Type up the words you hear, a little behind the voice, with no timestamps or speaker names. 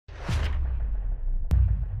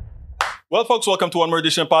Well, folks, welcome to one more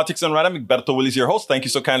edition of Politics and Random. Egberto Willis, your host. Thank you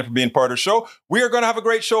so kindly for being part of the show. We are going to have a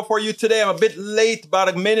great show for you today. I'm a bit late, about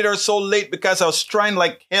a minute or so late, because I was trying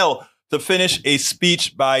like hell to finish a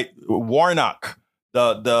speech by Warnock,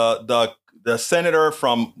 the senator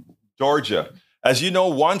from Georgia. As you know,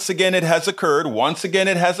 once again, it has occurred.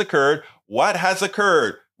 What has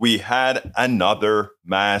occurred? We had another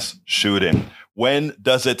mass shooting. When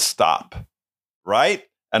does it stop? Right?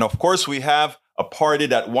 And of course, we have a party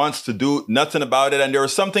that wants to do nothing about it. And there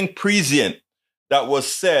was something prescient that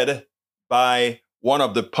was said by one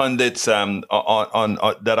of the pundits on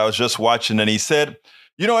that I was just watching. And he said,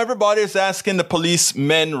 you know, everybody is asking the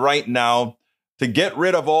policemen right now to get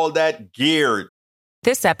rid of all that gear.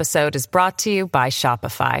 This episode is brought to you by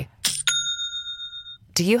Shopify.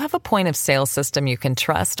 Do you have a point of sale system you can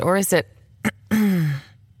trust, or is it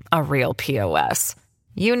a real POS?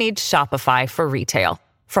 You need Shopify for retail.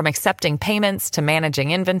 From accepting payments to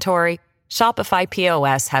managing inventory, Shopify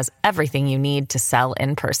POS has everything you need to sell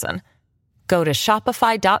in person. Go to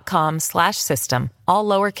shopify.com/system, all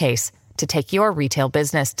lowercase, to take your retail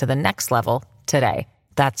business to the next level today.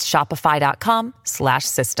 That's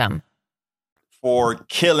shopify.com/system. For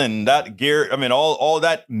killing that gear, I mean, all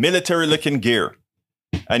that military-looking gear.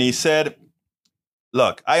 And he said,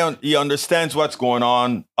 look, he understands what's going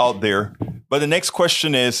on out there. But the next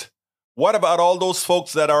question is, what about all those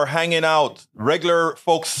folks that are hanging out, regular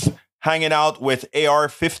folks hanging out with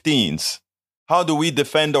AR-15s? How do we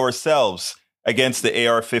defend ourselves against the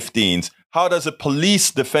AR-15s? How does the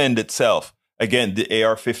police defend itself against the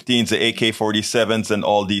AR-15s, the AK-47s, and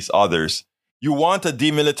all these others? You want a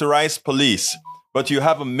demilitarized police, but you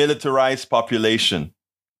have a militarized population.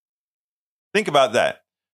 Think about that.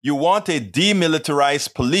 You want a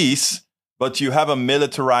demilitarized police, but you have a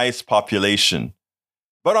militarized population.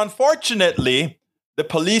 But unfortunately, the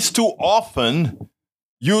police too often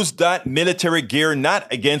use that military gear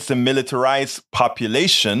not against the militarized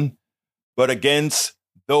population, but against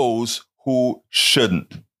those who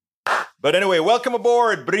shouldn't. But anyway, welcome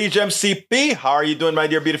aboard, Bridge MCP. How are you doing, my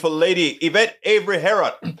dear beautiful lady? Yvette Avery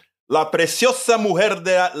Herrott, la preciosa mujer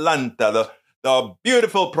de Atlanta, the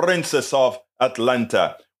beautiful princess of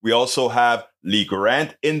Atlanta. We also have Lee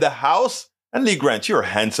Grant in the house. And Lee Grant, you're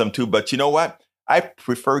handsome too, but you know what? I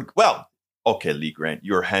prefer, okay, Lee Grant,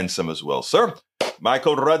 you're handsome as well, sir.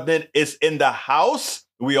 Michael Rudman is in the house.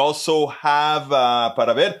 We also have,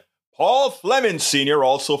 Paul Fleming Sr.,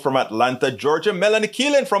 also from Atlanta, Georgia. Melanie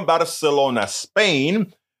Keelan from Barcelona,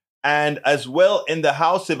 Spain. And as well in the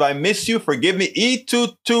house, if I miss you, forgive me,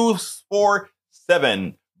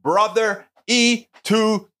 E2247. Brother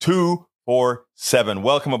E2247.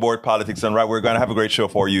 Welcome aboard Politics and Right. We're going to have a great show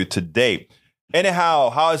for you today.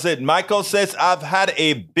 Anyhow, how is it? Michael says, I've had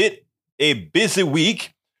a busy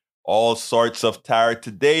week. All sorts of tired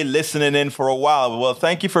today, listening in for a while. Well,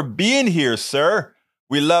 thank you for being here, sir.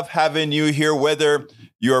 We love having you here, whether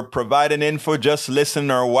you're providing info, just listening,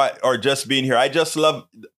 or just being here. I just love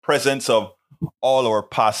the presence of all our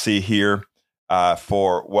posse here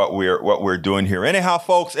for what we're doing here. Anyhow,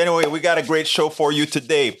 folks, anyway, we got a great show for you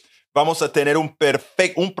today. Vamos a tener un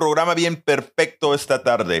programa bien perfecto esta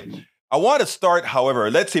tarde. I want to start,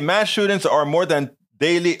 however, let's see, mass shootings are more than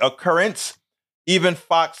daily occurrence. Even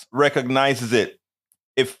Fox recognizes it.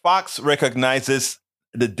 If Fox recognizes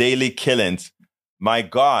the daily killings, my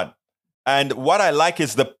God. And what I like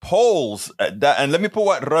is the polls. And let me put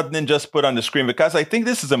what Rudnin just put on the screen, because I think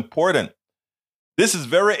this is important. This is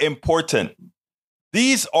very important.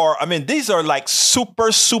 These are like super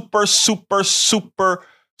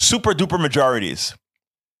duper majorities.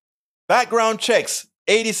 Background checks.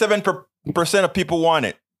 87% of people want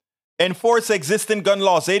it. Enforce existing gun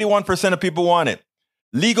laws. 81% of people want it.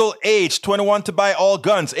 Legal age, 21 to buy all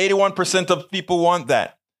guns. 81% of people want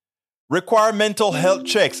that. Require mental health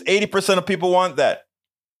checks. 80% of people want that.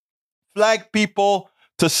 Flag people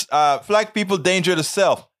danger to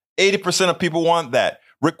self. 80% of people want that.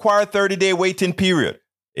 Require 30-day waiting period.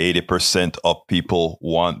 80% of people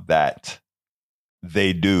want that.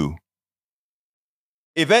 They do.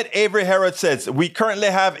 Yvette Avery Herrod says, we currently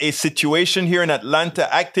have a situation here in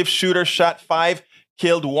Atlanta. Active shooter shot 5,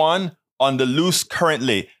 killed 1 on the loose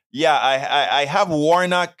currently. Yeah, I have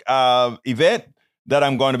Warnock, Yvette, that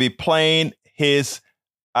I'm going to be playing his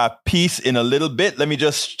piece in a little bit. Let me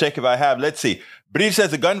just check if I have. Let's see. Brief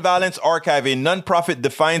says, the Gun Violence Archive, a nonprofit,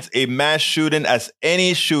 defines a mass shooting as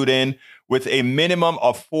any shooting with a minimum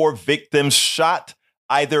of 4 victims shot,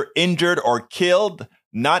 either injured or killed,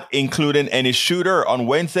 not including any shooter. On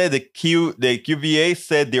Wednesday, the QVA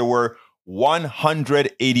said there were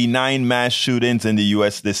 189 mass shootings in the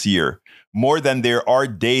U.S. this year. more than there are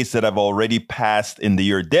days that have already passed in the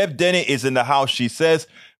year. Deb Denny is in the house. She says,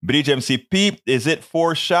 Bridge MCP, is it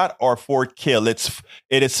 4 shot or 4 kill? It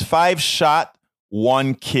is 5 shot,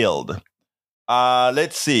 1 killed.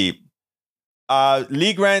 Let's see.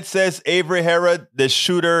 Lee Grant says, Avery Herod, the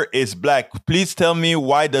shooter is black. Please tell me,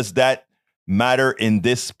 why does that matter in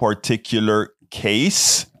this particular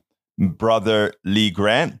case, Brother Lee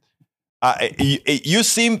Grant? You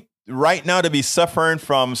seem right now to be suffering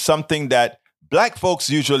from something that black folks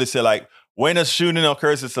usually say, like, when a shooting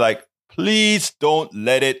occurs, it's like, please don't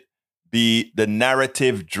let it be the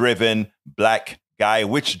narrative-driven black guy,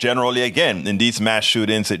 which generally, again, in these mass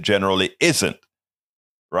shootings, it generally isn't,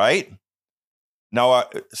 right? Now,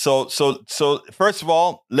 so first of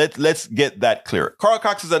all, let's get that clear. Carl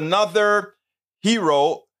Cox is another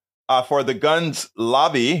hero for the guns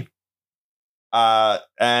lobby,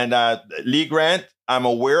 and Lee Grant, I'm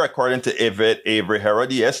aware, according to Avery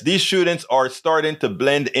Herod, yes, these shootings are starting to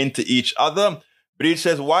blend into each other. But he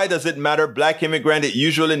says, why does it matter? Black immigrant, it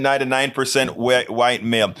usually 99% white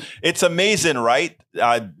male. It's amazing, right?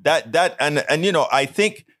 And you know, I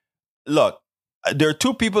think, look, there are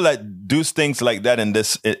two people that do things like that in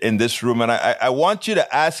this room, and I want you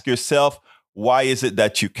to ask yourself, why is it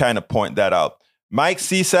that you kind of point that out? Mike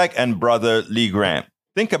Cisak and Brother Lee Grant.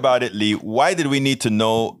 Think about it, Lee. Why did we need to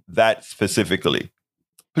know that specifically?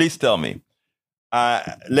 Please tell me.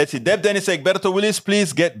 Let's see. Deb Denny says, Egberto Willis,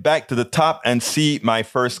 please get back to the top and see my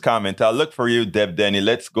first comment. I'll look for you, Deb Denny.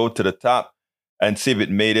 Let's go to the top and see if it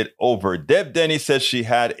made it over. Deb Denny says she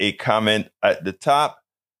had a comment at the top.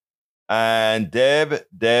 And Deb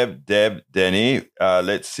Denny,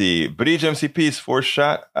 let's see. Bridge MCP is 4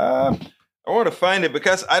 shot. I want to find it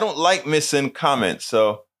because I don't like missing comments.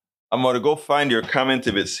 So I'm going to go find your comment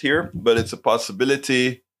if it's here, but it's a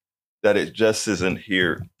possibility that it just isn't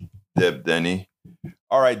here, Deb Denny.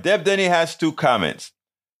 All right, Deb Denny has 2 comments.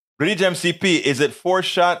 Bridge MCP, is it 4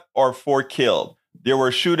 shot or 4 killed? There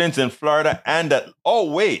were shootings in Florida and that.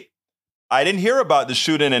 Oh, wait. I didn't hear about the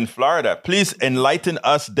shooting in Florida. Please enlighten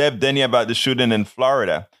us, Deb Denny, about the shooting in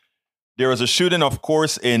Florida. There was a shooting, of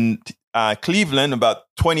course, in Cleveland, about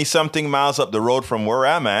 20-something miles up the road from where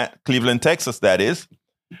I'm at, Cleveland, Texas, that is,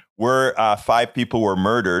 where 5 people were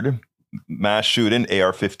murdered. Mass shooting,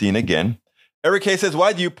 AR-15 again. Eric K says,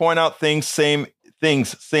 why do you point out same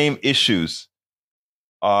issues?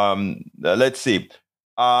 Let's see.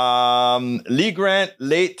 Lee Grant,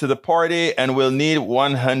 late to the party and will need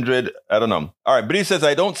 100. I don't know. All right. But he says,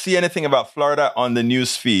 I don't see anything about Florida on the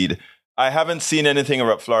news feed. I haven't seen anything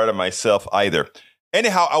about Florida myself either.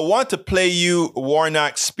 Anyhow, I want to play you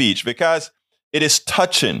Warnock's speech because it is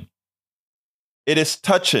touching. It is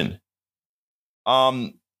touching.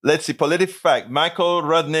 Let's see. Political fact. Michael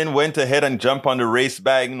Rudnin went ahead and jumped on the race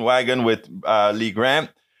wagon with Lee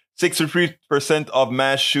Grant. 63% of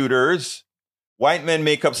mass shooters. White men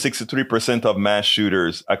make up 63% of mass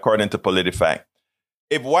shooters, according to PolitiFact.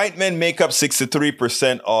 If white men make up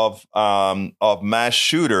 63% of mass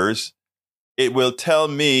shooters, it will tell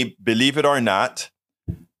me, believe it or not,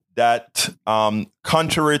 that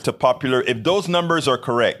contrary to popular, if those numbers are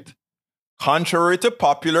correct, contrary to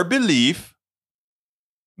popular belief,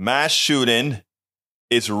 mass shooting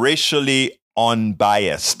is racially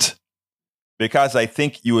unbiased. Because I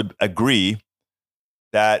think you would agree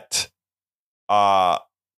that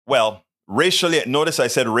racially, notice I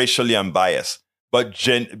said racially unbiased, but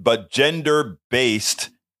gender-based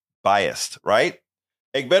biased, right?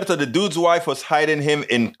 Egberto, the dude's wife was hiding him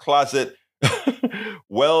in closet.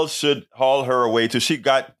 Wells should haul her away too. She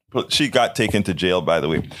got taken to jail, by the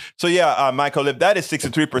way. So yeah, Michael, if that is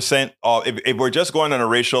 63%, if we're just going on a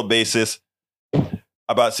racial basis,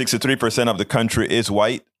 about 63% of the country is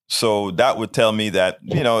white. So that would tell me that,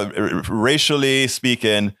 you know, racially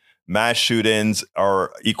speaking, mass shootings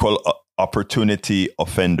are equal opportunity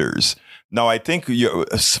offenders. Now, I think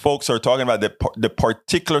folks are talking about the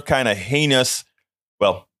particular kind of heinous.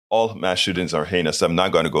 Well, all mass shootings are heinous. I'm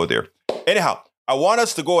not going to go there. Anyhow, I want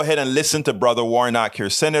us to go ahead and listen to Brother Warnock here,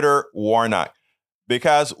 Senator Warnock,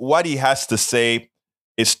 because what he has to say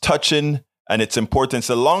is touching and it's important. It's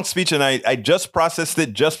a long speech, and I just processed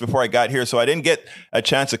it just before I got here, so I didn't get a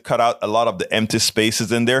chance to cut out a lot of the empty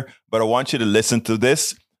spaces in there, but I want you to listen to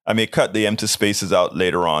this. I may cut the empty spaces out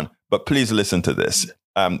later on, but please listen to this.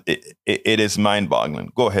 It is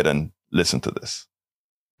mind-boggling. Go ahead and listen to this.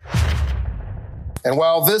 And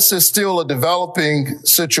while this is still a developing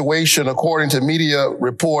situation, according to media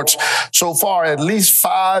reports, so far at least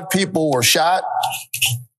 5 people were shot.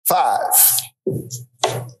 5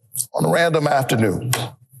 on a random afternoon.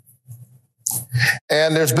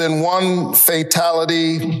 And there's been 1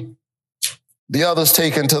 fatality the others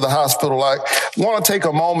taken to the hospital. I want to take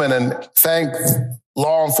a moment and thank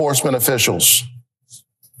law enforcement officials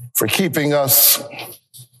for keeping us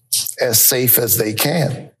as safe as they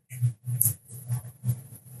can.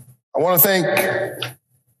 I want to thank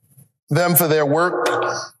them for their work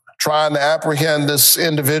trying to apprehend this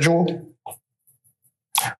individual.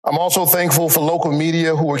 I'm also thankful for local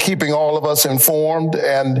media who are keeping all of us informed,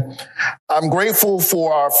 and I'm grateful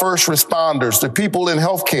for our first responders, the people in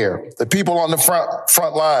healthcare, the people on the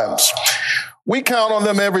front lines. We count on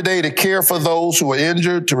them every day to care for those who are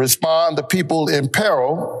injured, to respond to people in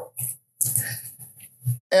peril.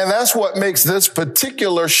 And that's what makes this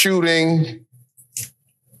particular shooting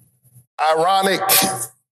ironic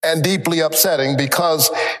and deeply upsetting,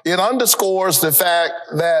 because it underscores the fact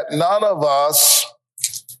that none of us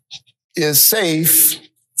is safe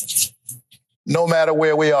no matter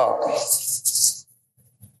where we are.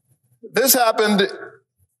 This happened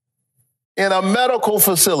in a medical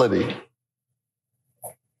facility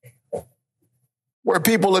where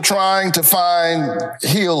people are trying to find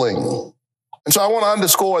healing. And so I want to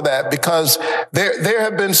underscore that, because there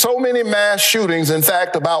have been so many mass shootings, in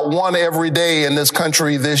fact, about one every day in this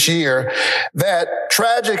country this year, that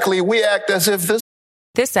tragically we act as if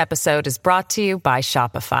This episode is brought to you by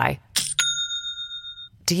Shopify.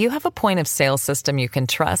 Do you have a point of sale system you can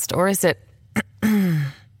trust, or is it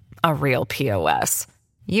a real POS?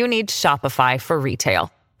 You need Shopify for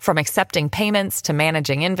retail. From accepting payments to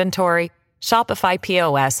managing inventory, Shopify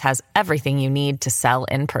POS has everything you need to sell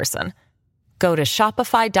in person. Go to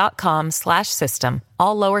shopify.com/system,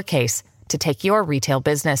 all lowercase, to take your retail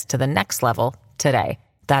business to the next level today.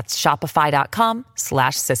 That's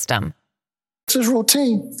shopify.com/system. This is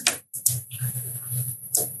routine.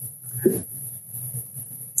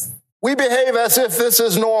 We behave as if this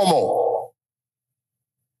is normal.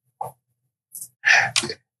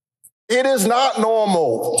 It is not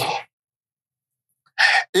normal.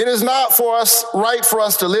 It is not right for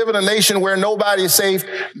us to live in a nation where nobody is safe,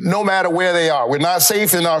 no matter where they are. We're not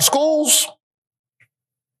safe in our schools.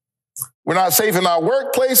 We're not safe in our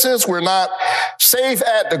workplaces. We're not safe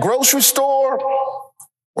at the grocery store.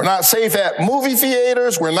 We're not safe at movie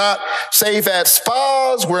theaters. We're not safe at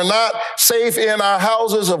spas. We're not safe in our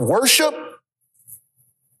houses of worship.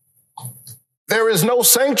 There is no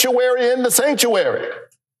sanctuary in the sanctuary.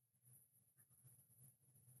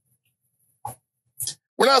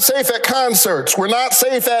 We're not safe at concerts. We're not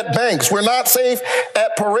safe at banks. We're not safe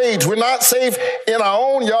at parades. We're not safe in our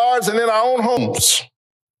own yards and in our own homes.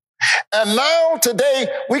 And now today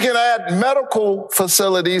we can add medical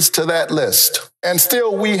facilities to that list. And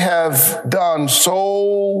still we have done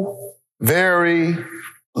so very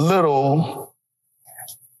little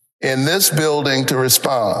in this building to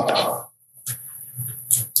respond.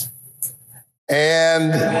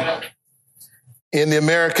 And in the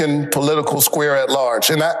American political square at large.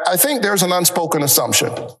 And I think there's an unspoken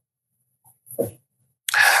assumption.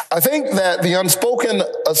 I think that the unspoken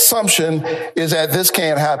assumption is that this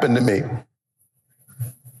can't happen to me.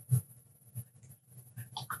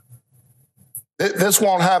 This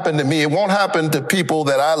won't happen to me. It won't happen to people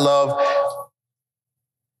that I love.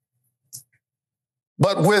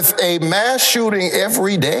 But with a mass shooting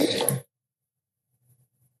every day,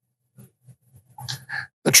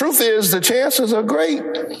 the truth is the chances are great.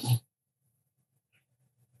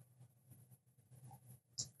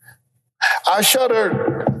 I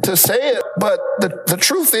shudder to say it, but the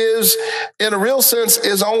truth is, in a real sense,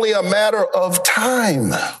 is only a matter of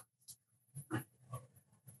time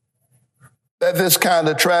that this kind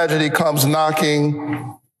of tragedy comes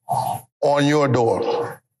knocking on your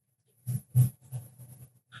door.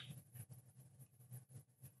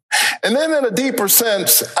 And then in a deeper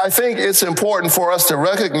sense, I think it's important for us to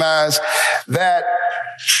recognize that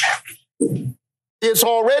it's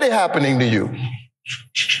already happening to you.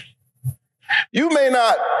 You may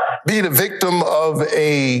not be the victim of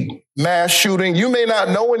a mass shooting. You may not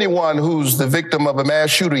know anyone who's the victim of a mass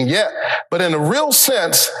shooting yet, but in a real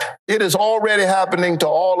sense, it is already happening to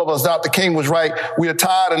all of us. Dr. King was right. We are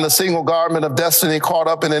tied in a single garment of destiny, caught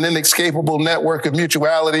up in an inescapable network of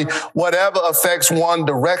mutuality. Whatever affects one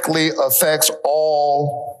directly affects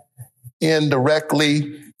all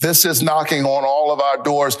indirectly. This is knocking on all of our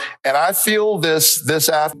doors. And I feel this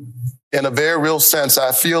afternoon in a very real sense.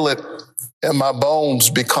 I feel it in my bones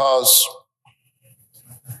because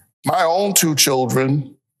my own two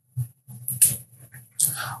children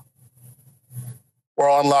were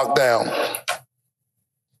on lockdown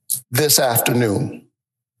this afternoon.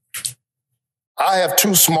 I have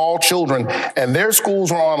two small children, and their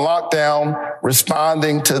schools were on lockdown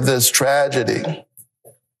responding to this tragedy.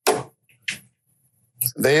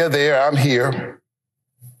 They are there, I'm here,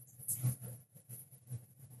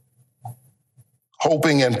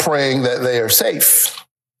 hoping and praying that they are safe.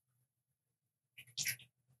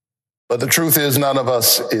 But the truth is, none of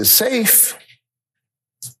us is safe.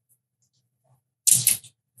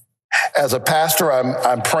 As a pastor,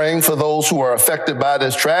 I'm praying for those who are affected by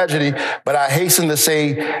this tragedy, but I hasten to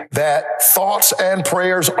say that thoughts and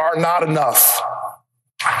prayers are not enough.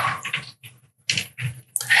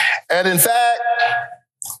 And in fact,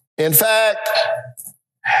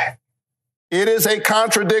 it is a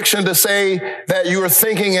contradiction to say that you are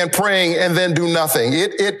thinking and praying and then do nothing.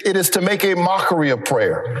 It is to make a mockery of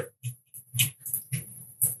prayer.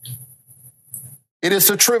 It is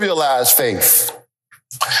to trivialize faith.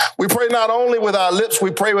 We pray not only with our lips,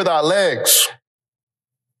 we pray with our legs.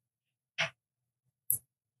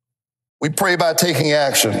 We pray by taking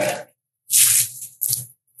action.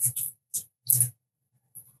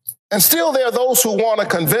 And still there are those who want to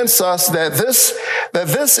convince us that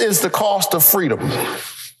this is the cost of freedom.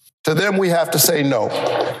 To them, we have to say no.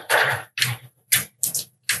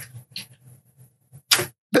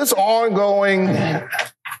 This ongoing,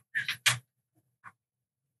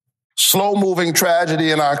 slow-moving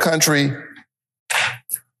tragedy in our country,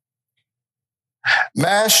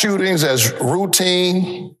 mass shootings as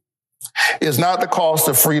routine, is not the cost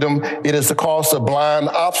of freedom. It is the cost of blind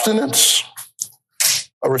obstinance,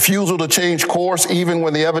 a refusal to change course even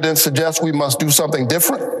when the evidence suggests we must do something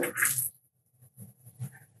different.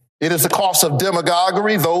 It is the cost of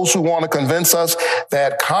demagoguery, those who want to convince us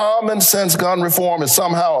that common sense gun reform is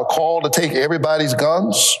somehow a call to take everybody's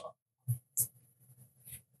guns.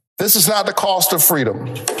 This is not the cost of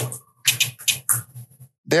freedom.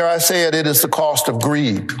 Dare I say it, it is the cost of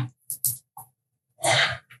greed.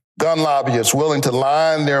 Gun lobbyists willing to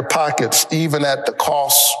line their pockets even at the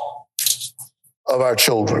cost of our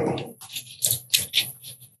children.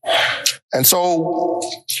 And so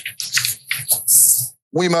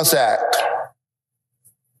we must act.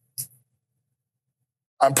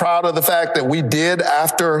 I'm proud of the fact that we did,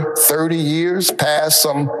 after 30 years, pass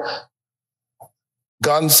some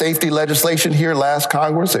gun safety legislation here last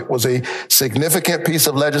Congress. It was a significant piece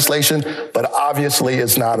of legislation, but obviously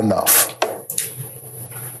it's not enough.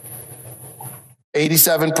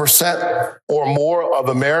 87% or more of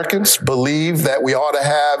Americans believe that we ought to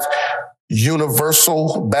have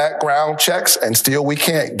universal background checks, and still we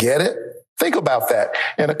can't get it. Think about that.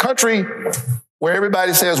 In a country where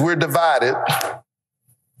everybody says we're divided,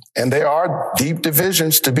 and there are deep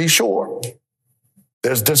divisions to be sure.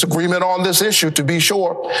 There's disagreement on this issue, to be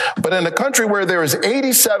sure. But in a country where there is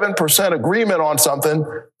 87% agreement on something,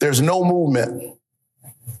 there's no movement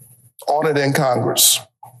on it in Congress.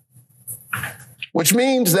 Which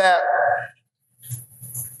means that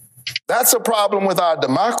that's a problem with our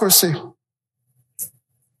democracy.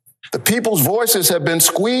 The people's voices have been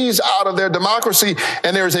squeezed out of their democracy,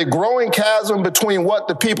 and there's a growing chasm between what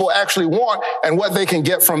the people actually want and what they can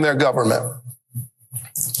get from their government.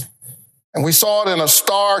 And we saw it in a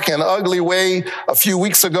stark and ugly way a few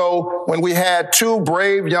weeks ago when we had two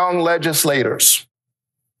brave young legislators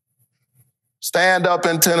stand up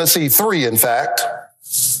in Tennessee, three, in fact.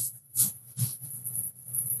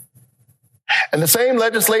 And the same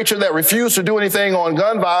legislature that refused to do anything on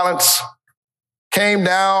gun violence came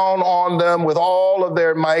down on them with all of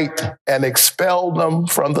their might and expelled them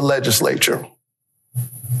from the legislature.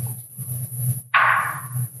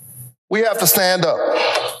 We have to stand up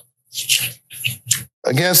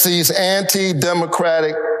against these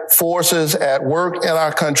anti-democratic forces at work in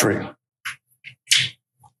our country.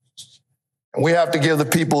 And we have to give the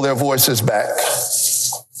people their voices back.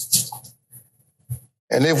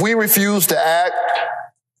 And if we refuse to act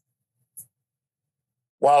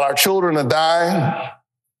while our children are dying,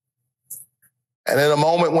 and in a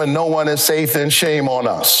moment when no one is safe, then shame on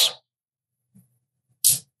us.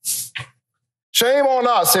 Shame on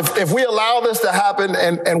us if we allow this to happen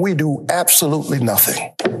and we do absolutely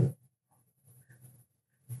nothing.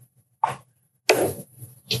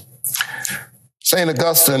 St.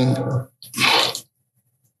 Augustine,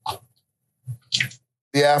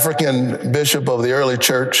 the African bishop of the early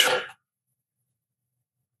church,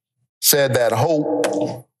 said that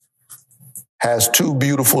hope has two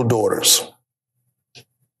beautiful daughters.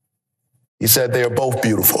 He said they are both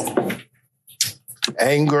beautiful.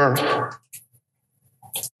 Anger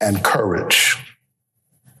and courage.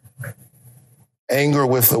 Anger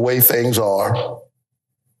with the way things are,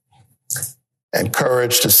 and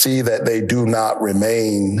courage to see that they do not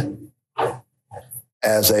remain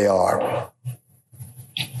as they are.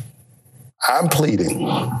 I'm pleading.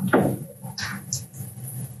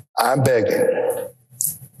 I'm begging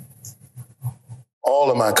all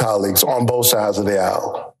of my colleagues on both sides of the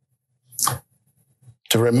aisle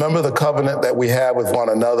to remember the covenant that we have with one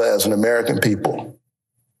another as an American people.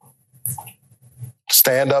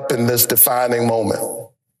 Stand up in this defining moment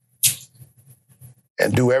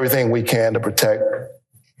and do everything we can to protect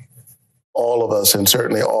all of us and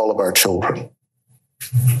certainly all of our children.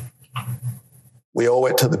 We owe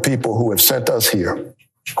it to the people who have sent us here.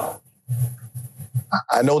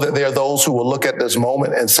 I know that there are those who will look at this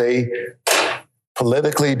moment and say,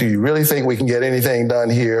 politically, do you really think we can get anything done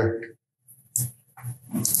here?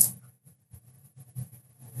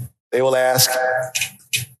 They will ask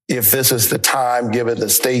if this is the time, given the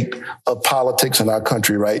state of politics in our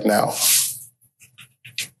country right now.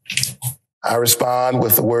 I respond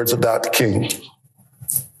with the words of Dr. King,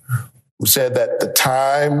 who said that the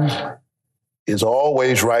time is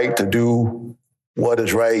always right to do what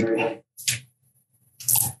is right,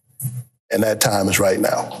 and that time is right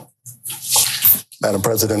now. Madam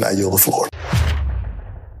President, I yield the floor.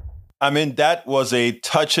 I mean, that was a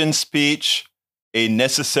touching speech, a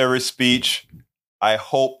necessary speech. I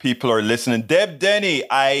hope people are listening. Deb Denny,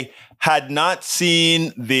 I had not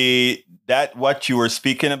seen what you were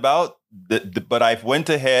speaking about, but I went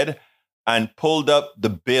ahead and pulled up the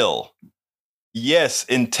bill. Yes,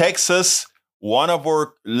 in Texas, one of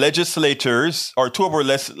our legislators, or two of our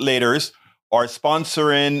legislators, are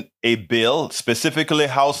sponsoring a bill, specifically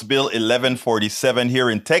House Bill 1147 here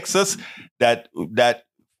in Texas, that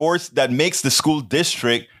makes the school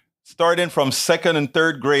district, starting from second and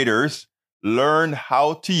third graders, learn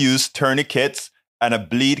how to use tourniquets and a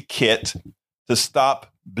bleed kit to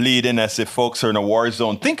stop bleeding as if folks are in a war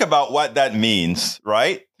zone. Think about what that means,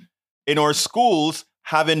 right? In our schools,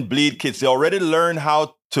 having bleed kits, they already learn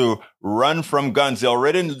how to run from guns. They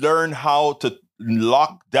already learn how to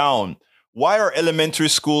lock down. Why are elementary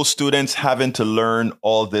school students having to learn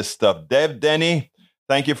all this stuff? Deb Denny,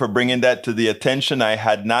 thank you for bringing that to the attention. I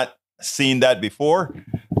had not seen that before,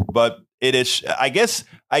 but it is, I guess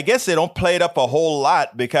they don't play it up a whole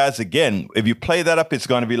lot because, again, if you play that up, it's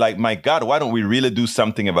going to be like, my God, why don't we really do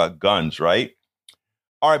something about guns, right?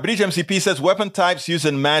 All right, British MCP says weapon types used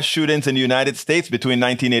in mass shootings in the United States between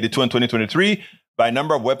 1982 and 2023. By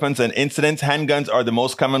number of weapons and incidents, handguns are the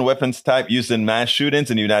most common weapons type used in mass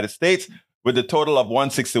shootings in the United States, with a total of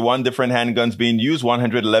 161 different handguns being used,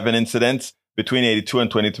 111 incidents between 82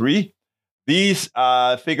 and 23. These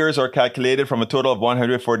figures are calculated from a total of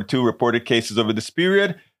 142 reported cases over this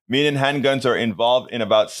period, meaning handguns are involved in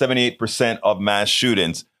about 78% of mass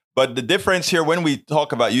shootings. But the difference here, when we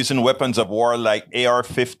talk about using weapons of war like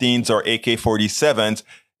AR-15s or AK-47s,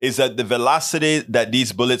 is that the velocity that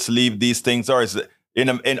these bullets leave these things are. Is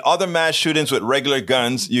in other mass shootings with regular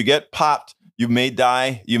guns, you get popped, you may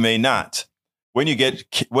die, you may not. When you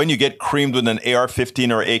get creamed with an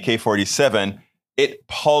AR-15 or AK-47, it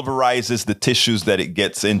pulverizes the tissues that it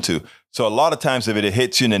gets into. So a lot of times, if it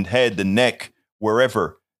hits you in the head, the neck,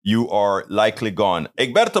 wherever, you are likely gone.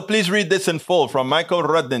 Egberto, please read this in full from Michael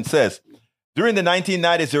Rudden says, during the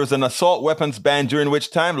 1990s, there was an assault weapons ban, during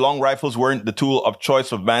which time long rifles weren't the tool of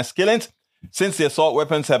choice of mass killings. Since the assault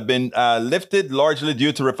weapons have been lifted, largely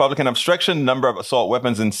due to Republican obstruction, the number of assault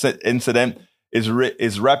weapons incident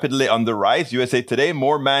is rapidly on the rise. USA Today,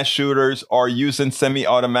 more mass shooters are using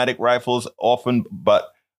semi-automatic rifles, often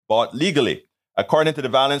but bought legally. According to the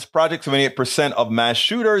Violence Project, 78% of mass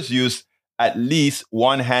shooters use at least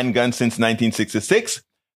one handgun since 1966.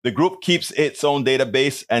 The group keeps its own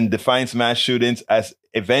database and defines mass shootings as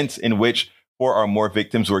events in which 4 or more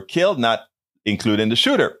victims were killed, not including the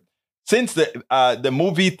shooter. Since the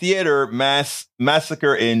movie theater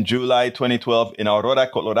massacre in July 2012 in Aurora,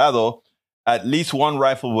 Colorado, at least one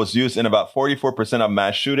rifle was used in about 44% of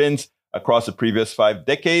mass shootings across the previous 5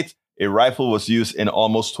 decades. A rifle was used in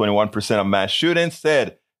almost 21% of mass shootings,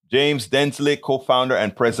 said James Densley, co-founder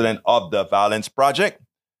and president of the Violence Project.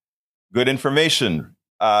 Good information.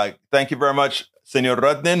 Thank you very much, Senor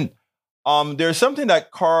Rudnin. There's something that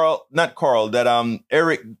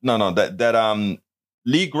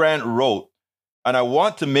Lee Grant wrote, and I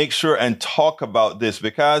want to make sure and talk about this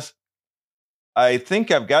because I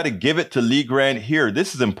think I've got to give it to Lee Grant here.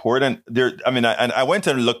 This is important. I went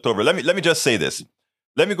and looked over. Let me just say this.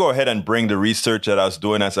 Let me go ahead and bring the research that I was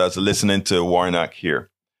doing as I was listening to Warnock here.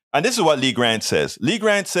 And this is what Lee Grant says. Lee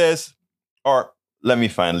Grant says, or let me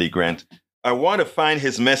find Lee Grant. I want to find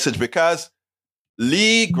his message because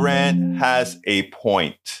Lee Grant has a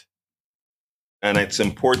point. And it's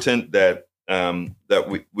important that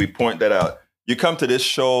we point that out. You come to this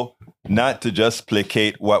show not to just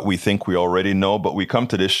placate what we think we already know, but we come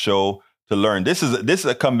to this show to learn. This is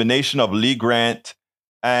a combination of Lee Grant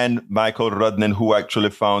and Michael Rudnin, who actually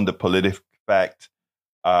found the PolitiFact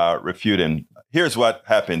refute him. Here's what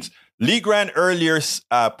happens. Lee Grant earlier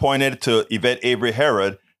pointed to Yvette Avery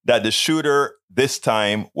Herod that the shooter this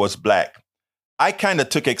time was black. I kind of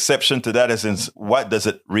took exception to that, as in, what does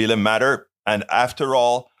it really matter? And after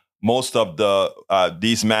all, most of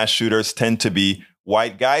these mass shooters tend to be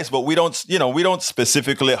white guys, but we don't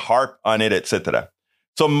specifically harp on it, etc.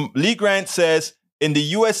 So Lee Grant says, in the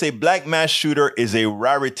US, a black mass shooter is a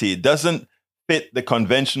rarity. It doesn't fit the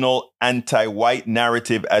conventional anti-white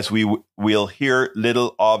narrative, as we will hear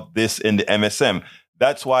little of this in the MSM.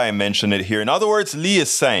 That's why I mention it here. In other words, Lee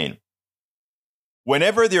is saying,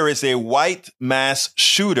 whenever there is a white mass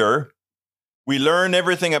shooter, we learn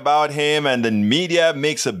everything about him and the media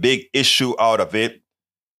makes a big issue out of it.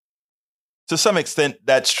 To some extent,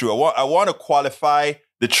 that's true. I want to qualify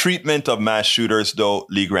the treatment of mass shooters, though,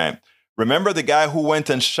 Lee Grant. Remember the guy who went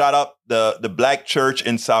and shot up the black church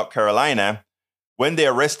in South Carolina? When they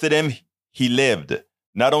arrested him, he lived.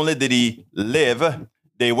 Not only did he live,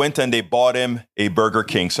 they went and they bought him a Burger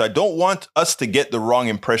King. So I don't want us to get the wrong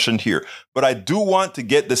impression here, but I do want to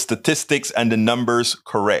get the statistics and the numbers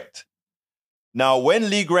correct. Now, when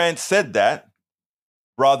Lee Grant said that,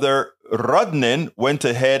 Brother Rudnin went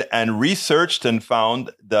ahead and researched and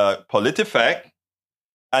found the PolitiFact.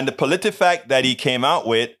 And the PolitiFact that he came out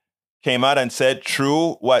and said,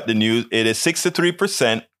 true, what the news, it is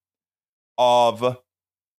 63% of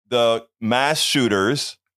the mass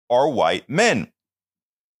shooters are white men.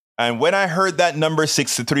 And when I heard that number,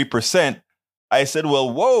 63%, I said,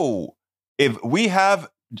 well, whoa, if we have,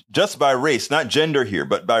 just by race, not gender here,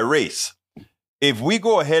 but by race, if we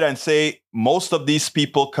go ahead and say most of these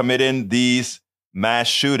people committing these mass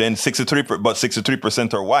shootings,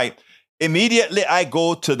 63% are white, immediately I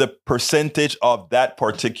go to the percentage of that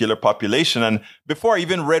particular population. And before I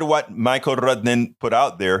even read what Michael Rudnin put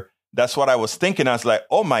out there, that's what I was thinking. I was like,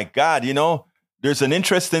 oh my God, there's an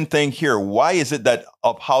interesting thing here. Why is it that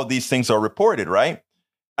of how these things are reported, right?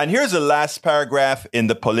 And here's the last paragraph in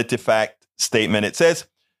the PolitiFact statement. It says,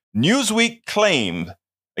 Newsweek claimed,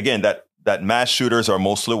 again, that mass shooters are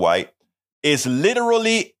mostly white, is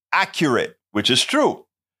literally accurate, which is true.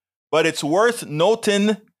 But it's worth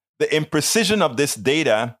noting the imprecision of this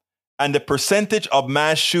data, and the percentage of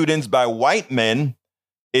mass shootings by white men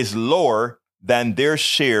is lower than their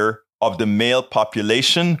share of the male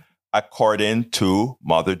population, according to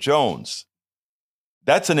Mother Jones.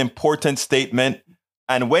 That's an important statement.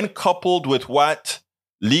 And when coupled with what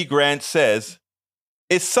Lee Grant says,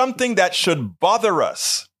 it's something that should bother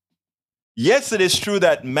us. Yes, it is true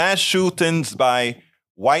that mass shootings by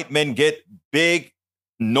white men get big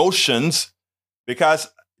notions because,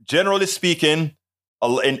 generally speaking,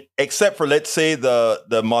 except for, let's say,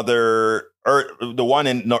 the mother or the one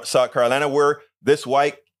in South Carolina where this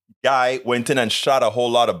white guy went in and shot a whole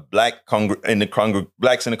lot of blacks in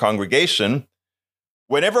the congregation.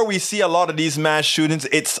 Whenever we see a lot of these mass shootings,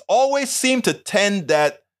 it's always seemed to tend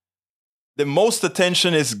that the most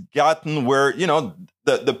attention is gotten where,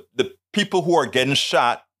 the people who are getting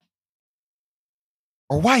shot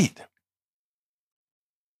are white.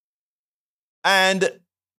 And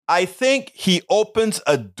I think he opens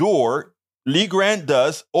a door, Lee Grant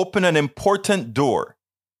does, open an important door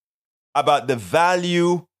about the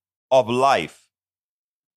value of life.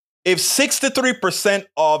 If 63%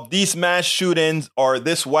 of these mass shootings are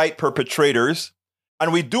this white perpetrators,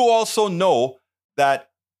 and we do also know that,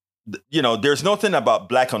 there's nothing about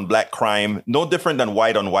black on black crime, no different than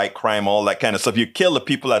white on white crime, all that kind of stuff. You kill the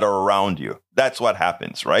people that are around you. That's what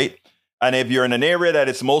happens, right? And if you're in an area that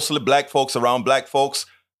is mostly black folks around black folks,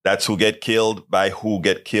 that's who get killed by who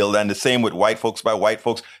get killed. And the same with white folks by white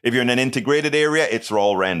folks. If you're in an integrated area, it's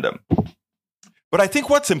all random. But I think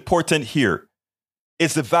what's important here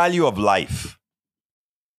is the value of life.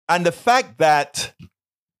 And the fact that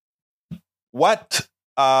what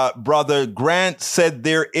Brother Grant said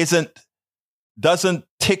there doesn't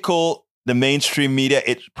tickle the mainstream media,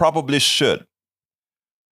 it probably should.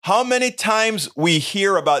 How many times we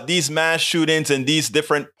hear about these mass shootings in these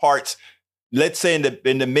different parts, let's say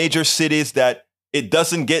in the major cities, that it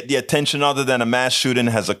doesn't get the attention other than a mass shooting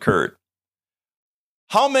has occurred?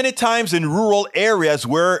 How many times in rural areas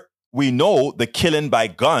where we know the killing by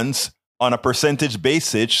guns on a percentage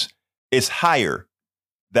basis is higher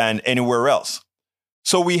than anywhere else?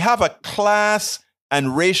 So we have a class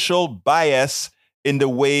and racial bias in the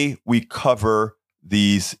way we cover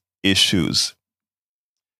these issues.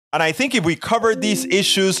 And I think if we covered these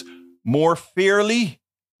issues more fairly,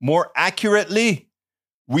 more accurately,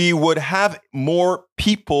 we would have more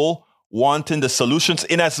people wanting the solutions,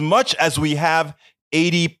 in as much as we have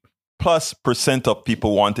 80+% of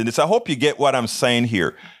people wanting this. I hope you get what I'm saying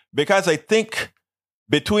here, because I think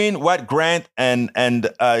between what Grant and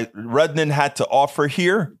Rudnin had to offer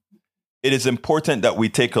here, it is important that we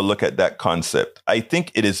take a look at that concept. I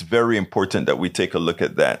think it is very important that we take a look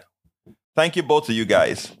at that. Thank you, both of you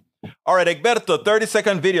guys. All right, Egberto,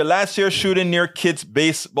 30-second video. Last year, shooting near kids'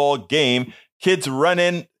 baseball game. Kids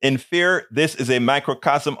running in fear. This is a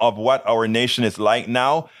microcosm of what our nation is like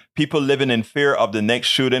now. People living in fear of the next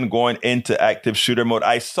shooting, going into active shooter mode.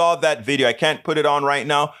 I saw that video. I can't put it on right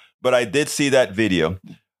now, but I did see that video.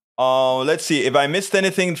 Let's see. If I missed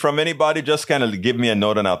anything from anybody, just kind of give me a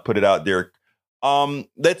note and I'll put it out there.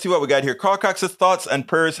 Let's see what we got here. Carl Cox's thoughts and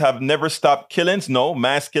prayers have never stopped killings. No,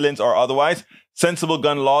 mass killings or otherwise. Sensible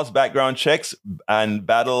gun laws, background checks, and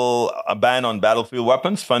a ban on battlefield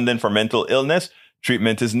weapons, funding for mental illness.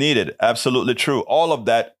 Treatment is needed. Absolutely true. All of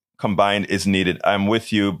that combined is needed. I'm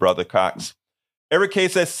with you, Brother Cox. Eric K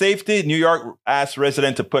says, safety. New York asked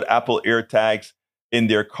residents to put Apple AirTags in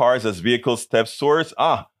their cars as vehicles theft soars.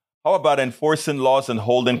 How about enforcing laws and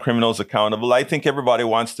holding criminals accountable? I think everybody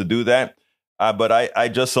wants to do that. But I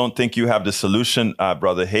just don't think you have the solution,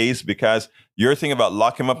 Brother Hayes, because you're thinking about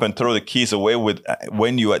lock him up and throw the keys away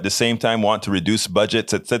when you at the same time want to reduce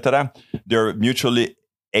budgets, etc. They're mutually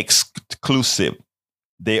exclusive.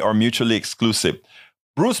 They are mutually exclusive.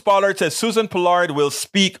 Bruce Pollard says Susan Pollard will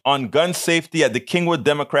speak on gun safety at the Kingwood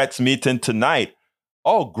Democrats meeting tonight.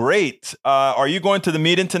 Oh, great. Are you going to the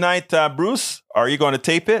meeting tonight, Bruce? Are you going to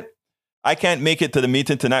tape it? I can't make it to the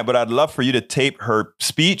meeting tonight, but I'd love for you to tape her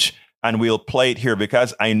speech. And we'll play it here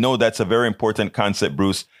because I know that's a very important concept,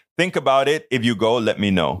 Bruce. Think about it. If you go, let me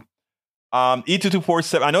know.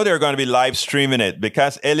 E2247, I know they're going to be live streaming it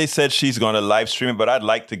because Ellie said she's going to live stream it, but I'd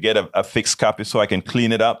like to get a fixed copy so I can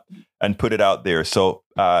clean it up and put it out there. So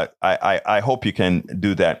I hope you can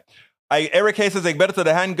do that. Eric Hayes says, Egberto, the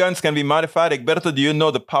handguns can be modified. Egberto, do you know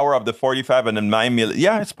the power of the 45 and the 9mm?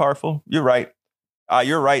 Yeah, it's powerful. You're right.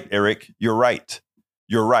 You're right, Eric. You're right.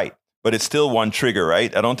 You're right. But it's still one trigger,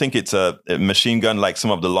 right? I don't think it's a machine gun like some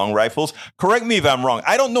of the long rifles. Correct me if I'm wrong.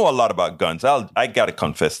 I don't know a lot about guns. I got to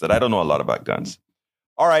confess that I don't know a lot about guns.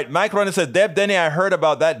 All right. Mike Ronan said, Deb Denny, I heard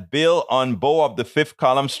about that bill on Bo of the Fifth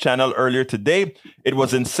Columns channel earlier today. It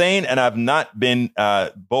was insane, and I've not been seen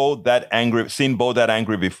Bo that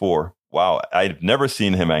angry before. Wow. I've never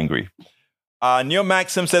seen him angry. Neo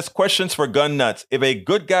Maxim says, questions for gun nuts. If a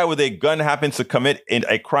good guy with a gun happens to commit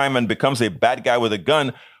a crime and becomes a bad guy with a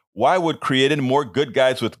gun, why would creating more good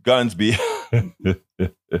guys with guns be?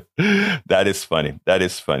 That is funny. That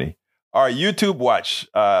is funny. All right, YouTube watch.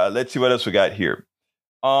 Let's see what else we got here.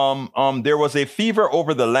 There was a fever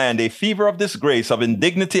over the land, a fever of disgrace, of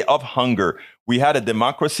indignity, of hunger. We had a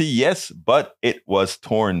democracy, yes, but it was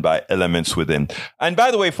torn by elements within. And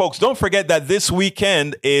by the way, folks, don't forget that this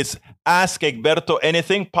weekend is Ask Egberto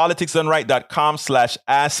Anything,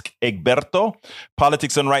 politicsdoneright.com/Ask Egberto,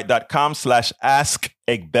 politicsdoneright.com/Ask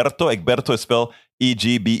Egberto. Egberto is spelled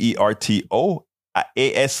Egberto,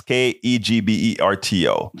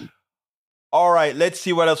 ASKEGBERTO. All right, let's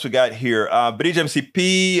see what else we got here. Bridge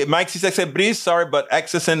MCP, Mike C6 said, Bridge, sorry, but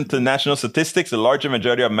accessing to national statistics, the larger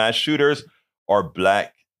majority of mass shooters are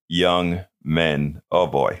black young men. Oh,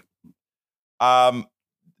 boy.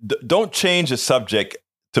 Don't change the subject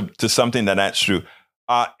to something that's true.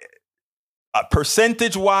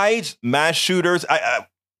 Percentage-wise, mass shooters,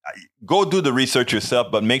 go do the research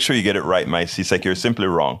yourself, but make sure you get it right, Mike C6. You're simply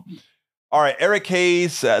wrong. All right, Eric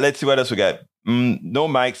Hayes, let's see what else we got. No,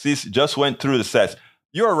 Mike, this just went through the sets.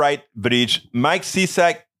 You're right, Bridge. Mike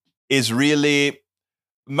Cisak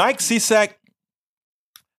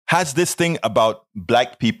has this thing about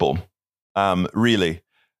black people, really.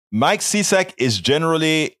 Mike Cisak is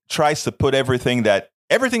generally tries to put everything that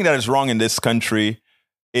is wrong in this country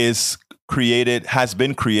has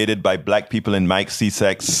been created by black people in Mike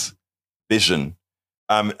Cisak's vision.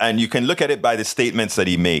 And you can look at it by the statements that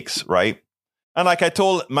he makes, right? And like I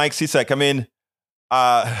told Mike Cisak, I mean,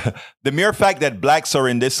 the mere fact that blacks are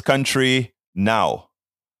in this country now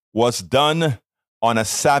was done on a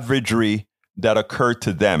savagery that occurred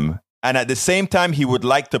to them. And at the same time, he would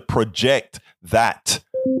like to project that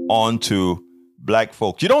onto black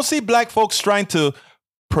folks. You don't see black folks trying to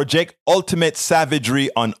project ultimate savagery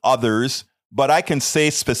on others, but I can say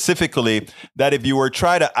specifically that if you were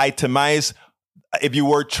try to itemize, if you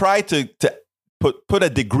were try to put a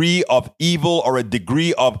degree of evil or a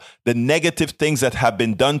degree of the negative things that have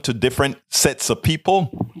been done to different sets of people,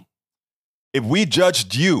 if we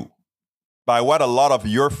judged you by what a lot of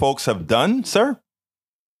your folks have done, sir,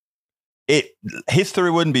 history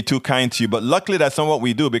wouldn't be too kind to you. But luckily, that's not what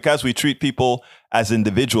we do, because we treat people as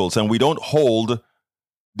individuals and we don't hold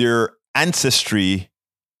their ancestry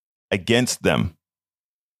against them.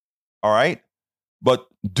 All right? But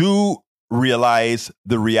do realize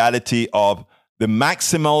the reality of the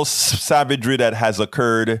maximal savagery that has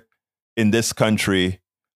occurred in this country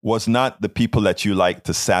was not the people that you like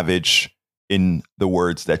to savage in the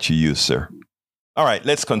words that you use, sir. All right,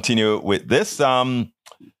 let's continue with this. Daniel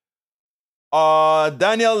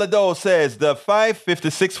Ledo says the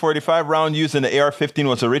 5.56-45 round used in the AR-15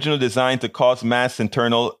 was originally designed to cause mass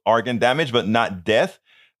internal organ damage, but not death.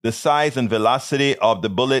 The size and velocity of the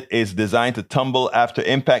bullet is designed to tumble after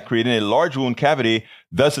impact, creating a large wound cavity.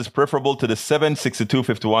 Thus, is preferable to the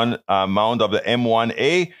 7.62-51 mound of the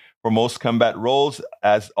M1A for most combat roles,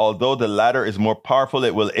 as although the latter is more powerful,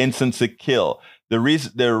 it will instantly kill. The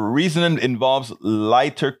reasoning involves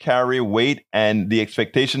lighter carry weight and the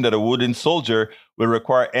expectation that a wooden soldier will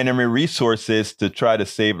require enemy resources to try to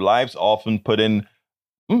save lives, often put in.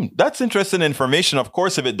 That's interesting information. Of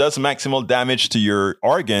course, if it does maximal damage to your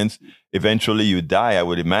organs, eventually you die, I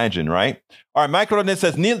would imagine, right? All right, Michael Rodney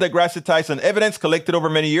says, Neil deGrasse Tyson, evidence collected over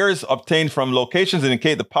many years obtained from locations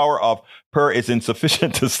indicate the power of PER is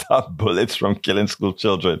insufficient to stop bullets from killing school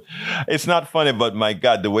children. It's not funny, but my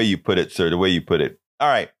God, the way you put it, sir, the way you put it. All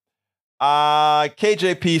right.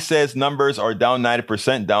 KJP says numbers are down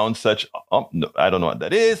 90%, down such, no, I don't know what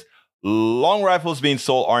that is. Long rifles being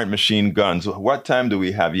sold aren't machine guns. What time do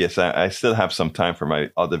we have? Yes, I still have some time for my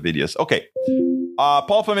other videos. Okay.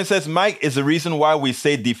 Paul Fleming says, Mike is the reason why we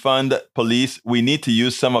say defund police. We need to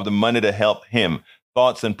use some of the money to help him.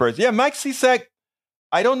 Thoughts and prayers. Yeah, Mike Csack,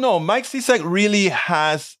 I don't know. Mike Csack really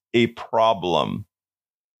has a problem.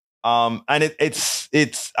 And I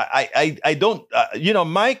don't,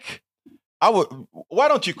 Mike, why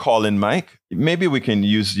don't you call in, Mike? Maybe we can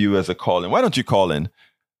use you as a call in. Why don't you call in?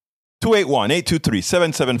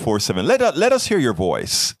 281-823-7747. Let us hear your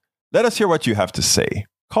voice. Let us hear what you have to say.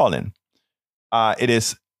 Call in. It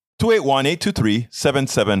is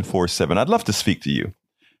 281-823-7747. I'd love to speak to you.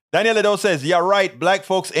 Daniel Ledo says, yeah, right. Black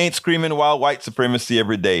folks ain't screaming wild white supremacy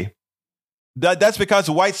every day. That's because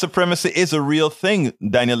white supremacy is a real thing,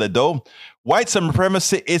 Daniel Ledo. White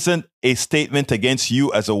supremacy isn't a statement against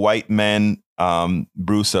you as a white man,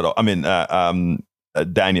 Bruce.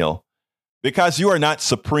 Daniel. Because you are not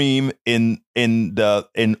supreme in the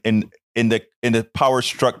power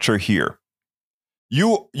structure here.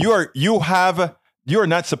 You are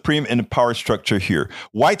not supreme in the power structure here.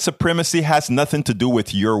 White supremacy has nothing to do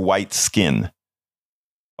with your white skin.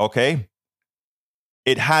 Okay?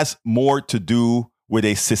 It has more to do with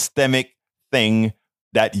a systemic thing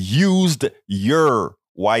that used your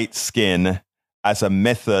white skin as a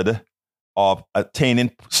method of attaining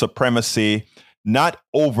supremacy, not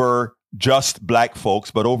over just black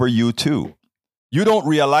folks, but over you too. You don't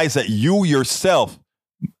realize that you yourself,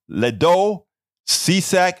 Ledo,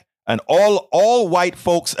 Csack, and all white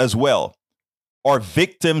folks as well, are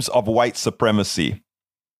victims of white supremacy.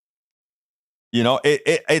 You know,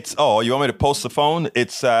 it's, you want me to post the phone?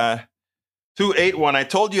 It's 281. I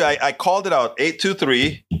told you, I called it out,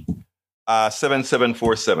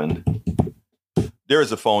 823-7747. There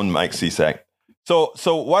is a phone, Mike Csack. So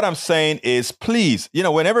what I'm saying is, please,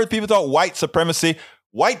 whenever people talk white supremacy,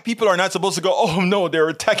 white people are not supposed to go, oh, no, they're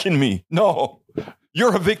attacking me. No,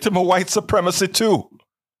 you're a victim of white supremacy, too.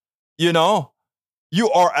 You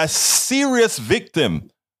are a serious victim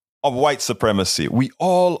of white supremacy. We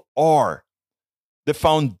all are. The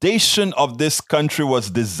foundation of this country was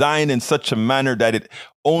designed in such a manner that it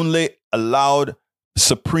only allowed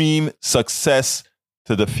supreme success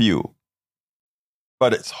to the few.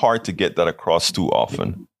 But it's hard to get that across too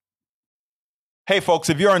often. Hey, folks,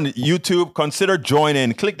 if you're on YouTube, consider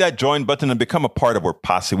joining. Click that join button and become a part of our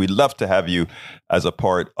posse. We'd love to have you as a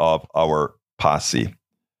part of our posse.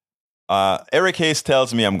 Eric Hayes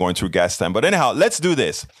tells me I'm going through gas time. But anyhow, let's do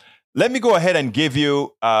this. Let me go ahead and give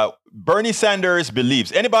you Bernie Sanders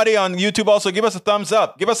believes. Anybody on YouTube also, give us a thumbs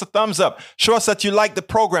up. Give us a thumbs up. Show us that you like the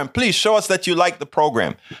program. Please show us that you like the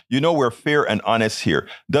program. We're fair and honest here.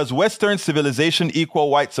 Does Western civilization equal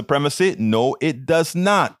white supremacy? No, it does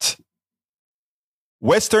not.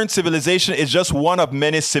 Western civilization is just one of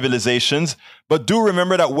many civilizations, but do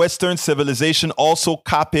remember that Western civilization also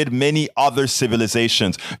copied many other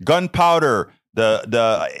civilizations. Gunpowder,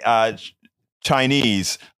 the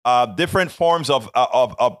Chinese, different forms of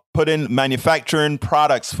putting manufacturing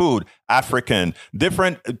products, food, African,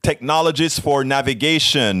 different technologies for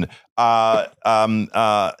navigation,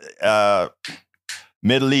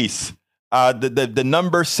 Middle East, the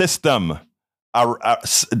number system,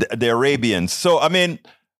 the Arabians. So,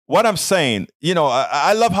 what I'm saying,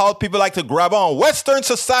 I love how people like to grab on Western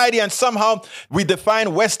society, and somehow we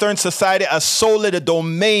define Western society as solely the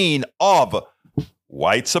domain of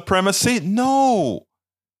white supremacy. No.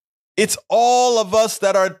 It's all of us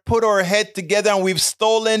that are put our head together and we've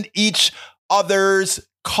stolen each other's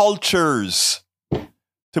cultures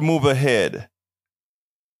to move ahead.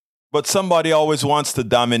 But somebody always wants to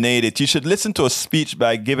dominate it. You should listen to a speech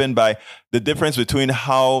given by the difference between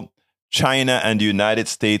how China and the United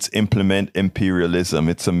States implement imperialism.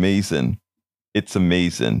 It's amazing. It's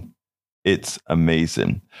amazing. It's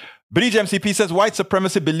amazing. British MCP says white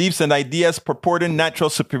supremacy beliefs and ideas purporting natural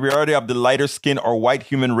superiority of the lighter skin or white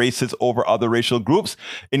human races over other racial groups.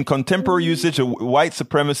 In contemporary usage, a white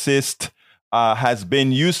supremacist has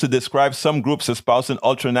been used to describe some groups espousing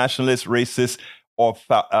ultranationalist, racist, or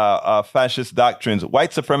fascist doctrines.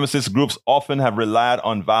 White supremacist groups often have relied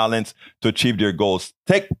on violence to achieve their goals.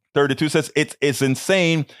 Tech 32 says it's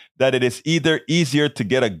insane that it is either easier to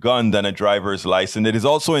get a gun than a driver's license. It is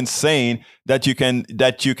also insane that you can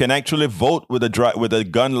actually vote with a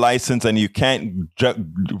gun license and you can't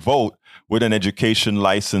vote with an education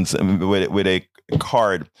license with a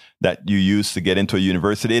card that you use to get into a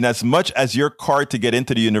university. And as much as your card to get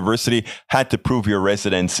into the university had to prove your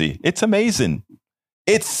residency, it's amazing.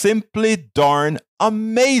 It's simply darn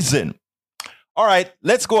amazing. All right,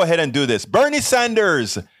 let's go ahead and do this. Bernie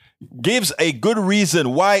Sanders gives a good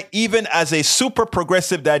reason why, even as a super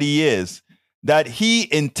progressive that he is, that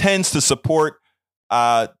he intends to support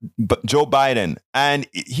Joe Biden. And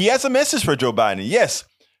he has a message for Joe Biden. Yes,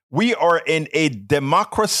 we are in a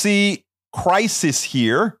democracy crisis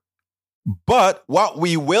here, but what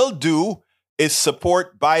we will do is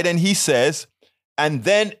support Biden, he says, and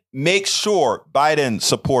then make sure Biden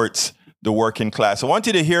supports the working class. I want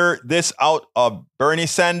you to hear this out of Bernie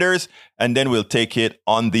Sanders, and then we'll take it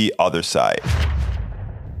on the other side.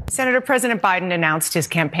 Senator, President Biden announced his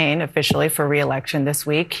campaign officially for re-election this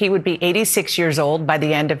week. He would be 86 years old by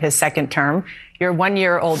the end of his second term. You're 1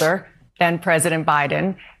 year older than President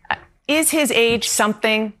Biden. Is his age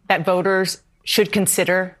something that voters should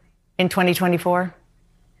consider in 2024?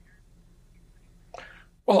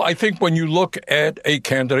 Well, I think when you look at a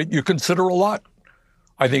candidate, you consider a lot.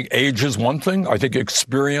 I think age is one thing. I think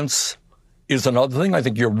experience is another thing. I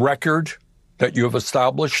think your record that you have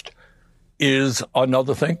established is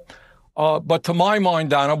another thing. But to my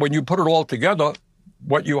mind, Dana, when you put it all together,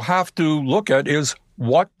 what you have to look at is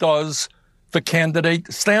what does the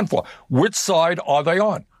candidate stand for? Which side are they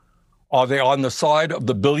on? Are they on the side of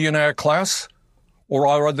the billionaire class? Or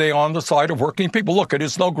are they on the side of working people? Look, it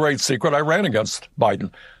is no great secret I ran against Biden.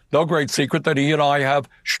 No great secret that he and I have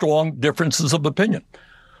strong differences of opinion.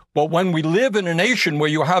 But when we live in a nation where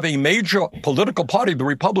you have a major political party, the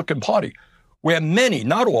Republican Party, where many,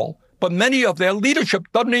 not all, but many of their leadership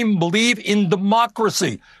doesn't even believe in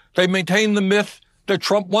democracy. They maintain the myth that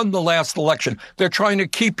Trump won the last election. They're trying to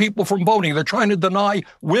keep people from voting. They're trying to deny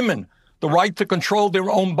women the right to control their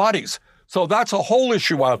own bodies. So that's a whole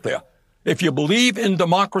issue out there. If you believe in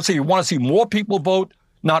democracy, you want to see more people vote,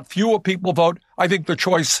 not fewer people vote, I think the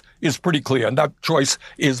choice is pretty clear, and that choice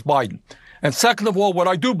is Biden. And second of all, what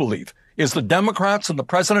I do believe is the Democrats and the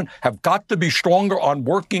president have got to be stronger on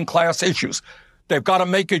working class issues. They've got to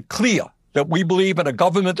make it clear that we believe in a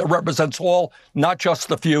government that represents all, not just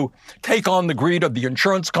the few. Take on the greed of the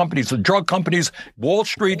insurance companies, the drug companies, Wall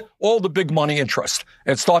Street, all the big money interests,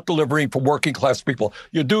 and start delivering for working class people.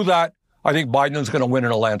 You do that, I think Biden's going to win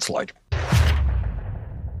in a landslide.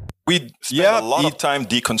 We spend a lot of time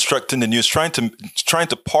deconstructing the news, trying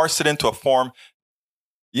to parse it into a form.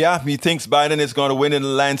 Yeah, he thinks Biden is going to win in a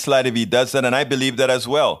landslide if he does that, and I believe that as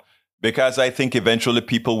well, because I think eventually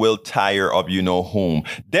people will tire of you-know-whom.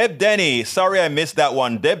 Deb Denny, sorry I missed that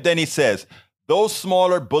one. Deb Denny says, those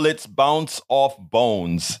smaller bullets bounce off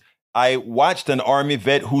bones. I watched an Army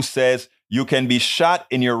vet who says you can be shot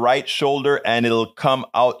in your right shoulder and it'll come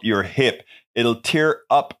out your hip. It'll tear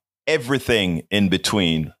up everything in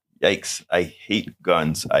between. Yikes, I hate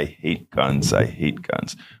guns. I hate guns. I hate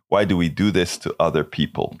guns. Why do we do this to other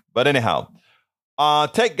people? But anyhow,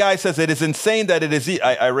 Tech Guy says it is insane that it is.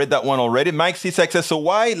 I read that one already. Mike C-Sex says, so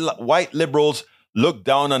why white liberals look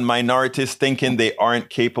down on minorities thinking they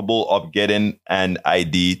aren't capable of getting an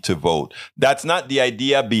ID to vote? That's not the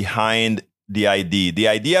idea behind the ID. The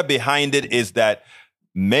idea behind it is that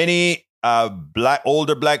many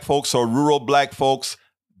older black folks or rural black folks,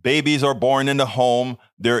 babies are born in the home.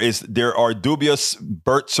 There are dubious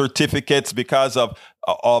birth certificates because of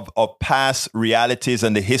past realities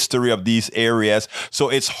and the history of these areas. So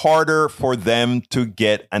it's harder for them to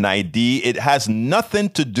get an ID. It has nothing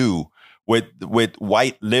to do with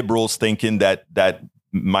white liberals thinking that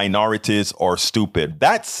minorities are stupid.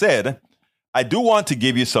 That said, I do want to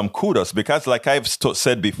give you some kudos because, like I've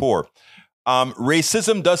said before,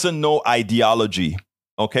 racism doesn't know ideology.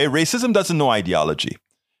 Okay, racism doesn't know ideology.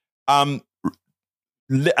 And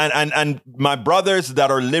my brothers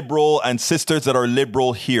that are liberal and sisters that are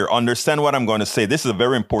liberal here, understand what I'm going to say. This is a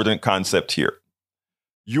very important concept here.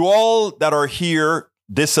 You all that are here,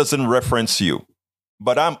 this doesn't reference you,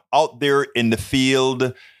 but I'm out there in the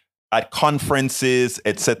field at conferences,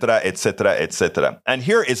 etc., etc., etc. And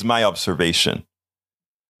here is my observation.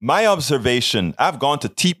 I've gone to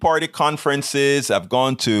Tea Party conferences. I've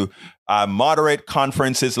gone to moderate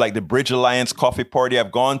conferences like the Bridge Alliance Coffee Party.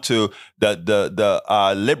 I've gone to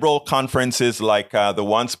the liberal conferences like the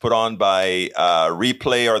ones put on by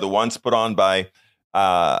Replay or the ones put on by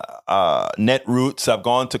Netroots. I've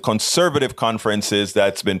gone to conservative conferences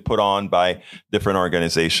that's been put on by different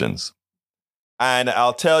organizations. And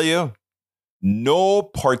I'll tell you, no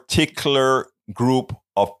particular group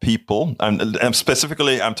of people, and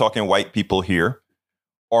specifically I'm talking white people here,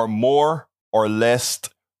 are more or less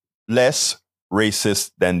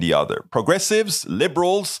racist than the other. Progressives,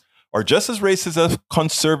 liberals are just as racist as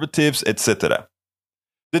conservatives, etc.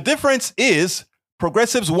 The difference is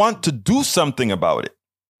progressives want to do something about it,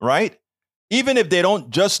 right? Even if they don't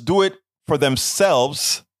just do it for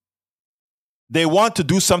themselves, they want to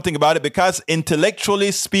do something about it because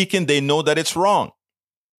intellectually speaking, they know that it's wrong.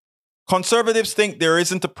 Conservatives think there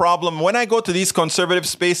isn't a problem. When I go to these conservative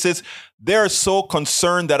spaces, they're so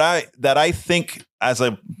concerned that I think as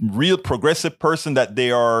a real progressive person that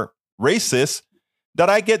they are racist, that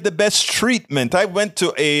I get the best treatment. I went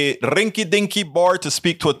to a rinky-dinky bar to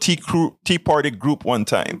speak to a tea party group one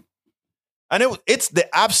time. And it's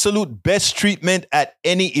the absolute best treatment at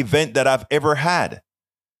any event that I've ever had.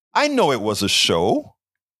 I know it was a show,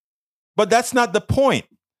 but that's not the point.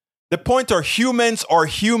 The point are humans,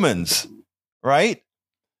 right?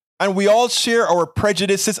 And we all share our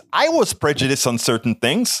prejudices. I was prejudiced on certain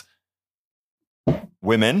things.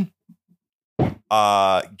 Women,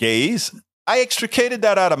 gays. I extricated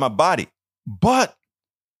that out of my body. But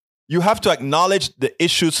you have to acknowledge the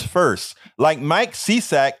issues first. Like Mike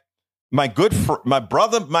Cisak, my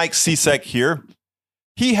brother Mike Cisak here,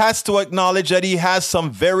 he has to acknowledge that he has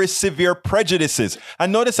some very severe prejudices.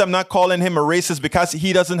 And notice I'm not calling him a racist because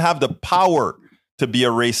he doesn't have the power to be a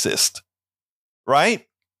racist, right?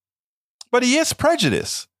 But he is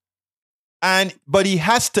prejudiced. But he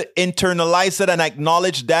has to internalize it and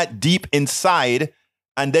acknowledge that deep inside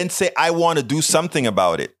and then say, I want to do something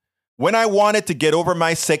about it. When I wanted to get over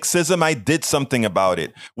my sexism, I did something about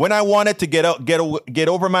it. When I wanted to get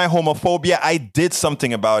over my homophobia, I did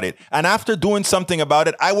something about it. And after doing something about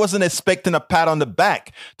it, I wasn't expecting a pat on the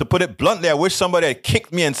back. To put it bluntly, I wish somebody had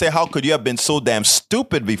kicked me and say, how could you have been so damn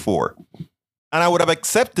stupid before? And I would have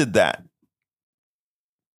accepted that.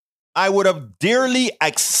 I would have dearly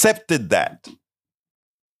accepted that.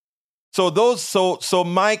 So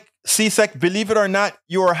Mike Cisak, believe it or not,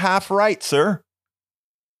 you are half right, sir.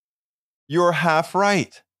 You're half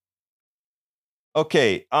right.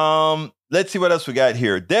 Okay, let's see what else we got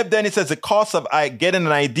here. Deb Denny says the cost of getting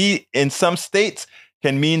an ID in some states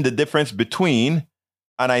can mean the difference between,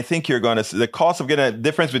 and I think you're going to say the cost of getting a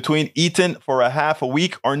difference between eating for a half a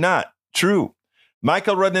week or not. True.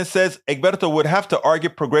 Michael Rudden says Egberto would have to argue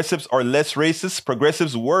progressives are less racist.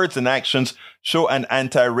 Progressives' words and actions show an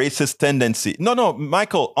anti-racist tendency. No,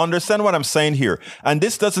 Michael, understand what I'm saying here. And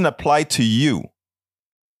this doesn't apply to you.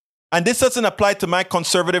 And this doesn't apply to my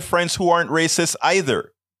conservative friends who aren't racist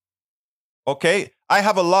either. Okay? I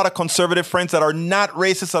have a lot of conservative friends that are not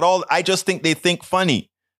racist at all. I just think they think funny.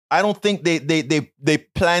 I don't think they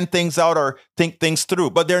plan things out or think things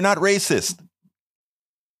through, but they're not racist.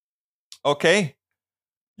 Okay?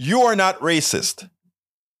 You are not racist.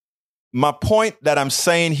 My point that I'm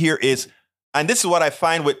saying here is, and this is what I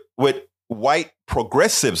find with white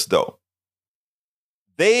progressives though,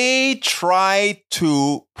 they try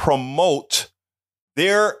to promote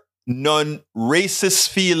their non-racist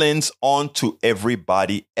feelings onto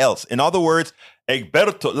everybody else. In other words,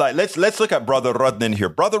 Egberto, let's look at Brother Rudden here.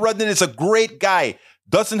 Brother Rudden is a great guy,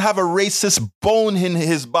 doesn't have a racist bone in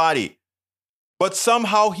his body, but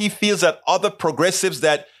somehow he feels that other progressives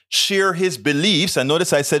that share his beliefs, and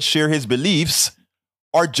notice I said share his beliefs,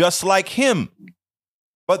 are just like him.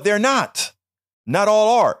 But they're not. Not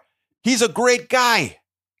all are. He's a great guy.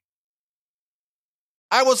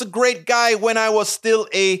 I was a great guy when I was still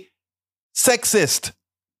a sexist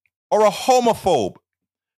or a homophobe,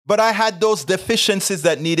 but I had those deficiencies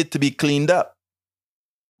that needed to be cleaned up,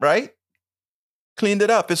 right? Cleaned it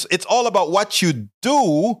up. It's all about what you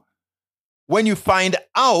do when you find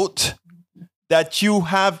out that you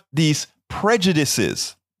have these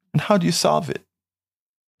prejudices. And how do you solve it?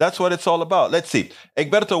 That's what it's all about. Let's see.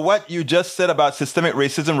 Egberto, what you just said about systemic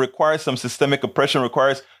racism requires some systemic oppression,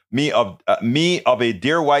 requires me of a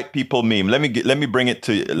dear white people meme. Let me bring it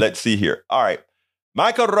to you. Let's see here. All right.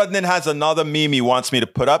 Michael Rudnin has another meme he wants me to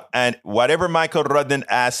put up, and whatever Michael Rudnin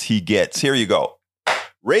asks, he gets. Here you go.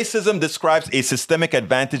 Racism describes a systemic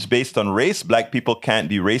advantage based on race. Black people can't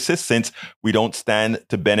be racist since we don't stand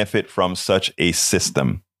to benefit from such a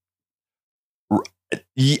system.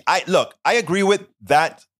 I agree with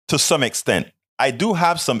that to some extent. I do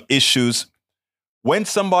have some issues when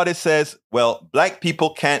somebody says, well, black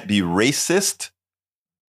people can't be racist.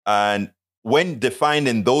 And when defined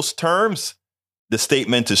in those terms, the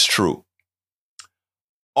statement is true.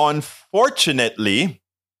 Unfortunately,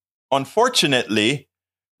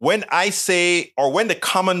 when I say, or when the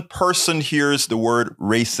common person hears the word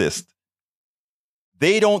racist,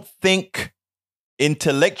 they don't think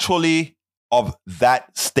intellectually of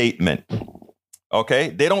that statement. Okay?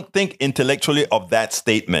 They don't think intellectually of that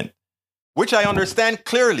statement, which I understand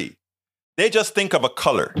clearly. They just think of a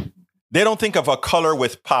color. They don't think of a color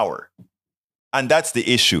with power. And that's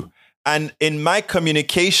the issue. And in my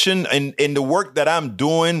communication, in the work that I'm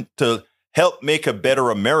doing to help make a better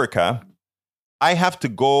America, I have to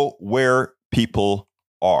go where people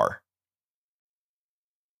are.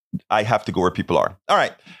 All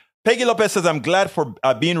right. Peggy Lopez says, I'm glad for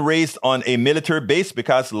being raised on a military base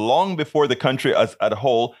because long before the country as a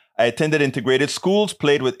whole, I attended integrated schools,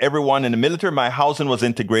 played with everyone in the military. My housing was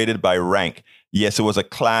integrated by rank. Yes, it was a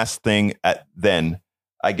class thing then.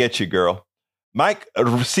 I get you, girl. Mike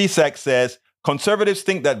Cisak says, conservatives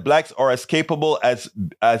think that blacks are as capable as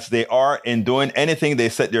they are in doing anything they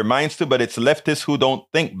set their minds to, but it's leftists who don't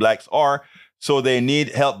think blacks are, so they need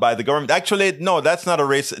help by the government. Actually, no, that's not a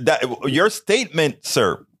race. Your statement,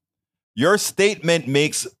 sir, your statement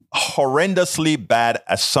makes horrendously bad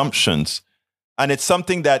assumptions, and it's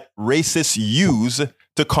something that racists use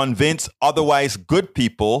to convince otherwise good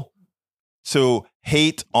people to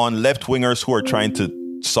hate on left-wingers who are trying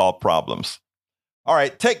to solve problems. All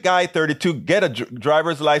right, Tech Guy 32, get a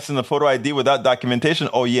driver's license and photo ID without documentation.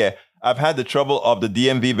 Oh, yeah, I've had the trouble of the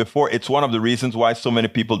DMV before. It's one of the reasons why so many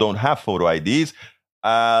people don't have photo IDs.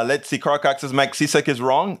 Let's see, Carl Cox says Mike Cisak is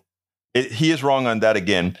wrong. He is wrong on that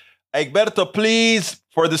again. Egberto, please,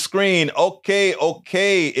 for the screen. Okay,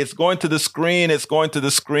 it's going to the screen.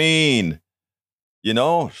 You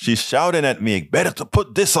know, she's shouting at me, Egberto,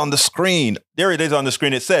 put this on the screen. There it is on the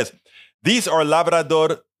screen. It says, these are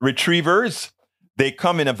Labrador retrievers. They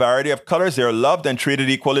come in a variety of colors. They are loved and treated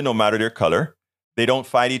equally no matter their color. They don't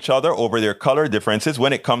fight each other over their color differences.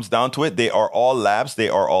 When it comes down to it, they are all labs. They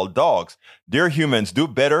are all dogs. Dear humans, do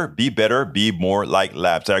better, be more like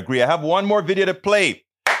labs. I agree. I have one more video to play.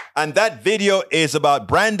 And that video is about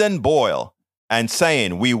Brandon Boyle and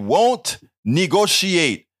saying we won't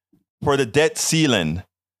negotiate for the debt ceiling.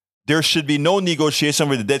 There should be no negotiation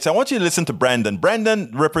with the debt. So I want you to listen to Brandon.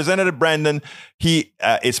 Representative Brandon, he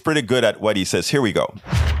is pretty good at what he says. Here we go.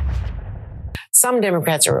 Some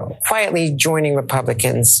Democrats are quietly joining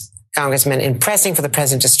Republicans, congressmen, in pressing for the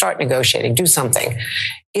president to start negotiating, do something.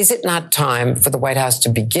 Is it not time for the White House to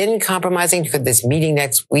begin compromising? Could this meeting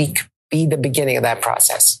next week be the beginning of that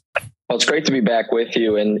process? Well, it's great to be back with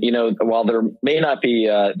you. And, you know, while there may not be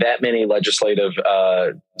that many legislative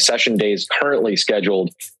session days currently scheduled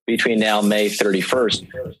between now and May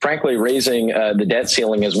 31st, frankly, raising the debt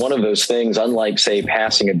ceiling is one of those things, unlike, say,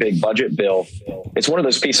 passing a big budget bill. It's one of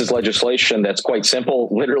those pieces of legislation that's quite simple,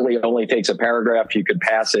 literally only takes a paragraph. You could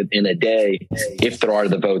pass it in a day if there are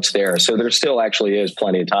the votes there. So there still actually is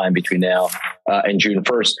plenty of time between now and June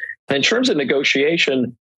 1st. And in terms of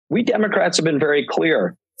negotiation, we Democrats have been very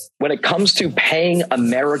clear. When it comes to paying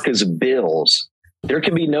America's bills, there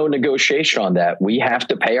can be no negotiation on that. We have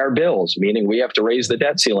to pay our bills, meaning we have to raise the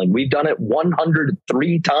debt ceiling. We've done it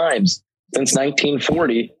 103 times since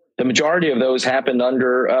 1940. The majority of those happened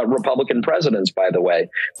under Republican presidents, by the way.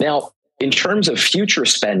 Now, in terms of future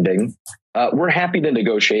spending, we're happy to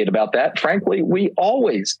negotiate about that. Frankly, we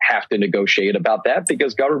always have to negotiate about that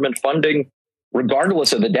because government funding,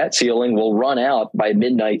 regardless of the debt ceiling, will run out by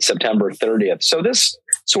midnight, September 30th. So this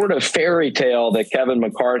sort of fairy tale that Kevin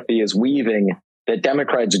McCarthy is weaving that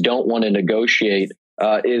Democrats don't want to negotiate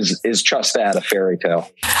is just that, a fairy tale.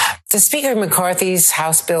 The Speaker McCarthy's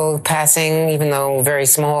House bill passing, even though very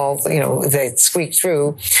small, they squeaked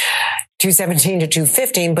through 217 to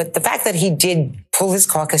 215. But the fact that he did pull his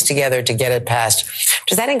caucus together to get it passed,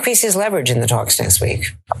 does that increase his leverage in the talks next week?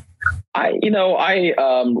 I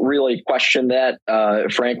really question that,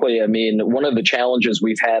 frankly. I mean, one of the challenges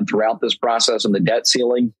we've had throughout this process on the debt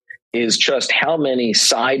ceiling is just how many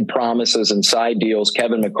side promises and side deals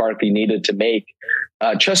Kevin McCarthy needed to make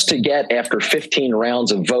just to get, after 15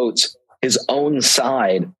 rounds of votes, his own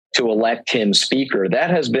side to elect him speaker. That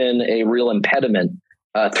has been a real impediment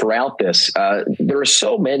throughout this. There are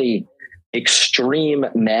so many extreme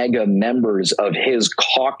MAGA members of his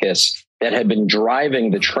caucus that have been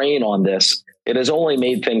driving the train on this. It has only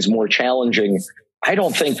made things more challenging. I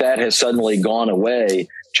don't think that has suddenly gone away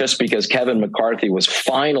just because Kevin McCarthy was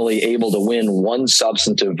finally able to win one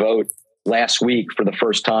substantive vote last week for the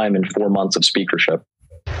first time in 4 months of speakership.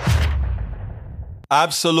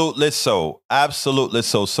 Absolutely so. Absolutely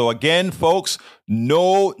so. So again, folks,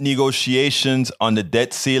 no negotiations on the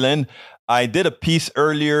debt ceiling. I did a piece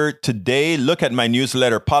earlier today. Look at my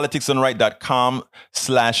newsletter,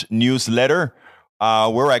 politicsdoneright.com/newsletter,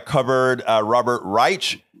 where I covered Robert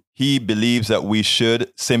Reich. He believes that we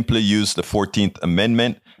should simply use the 14th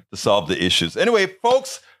Amendment to solve the issues. Anyway,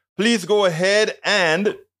 folks, please go ahead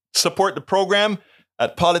and support the program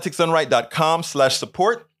at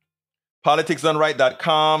politicsdoneright.com/support.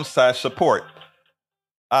 politicsdoneright.com/support.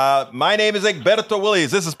 My name is Egberto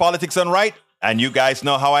Willies. This is Politics Done Right. And you guys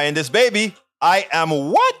know how I end this baby. I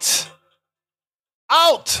am what?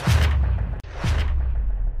 Out.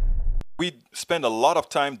 We spend a lot of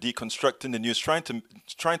time deconstructing the news, trying to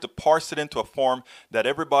parse it into a form that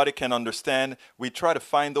everybody can understand. We try to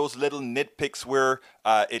find those little nitpicks where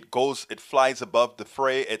it flies above the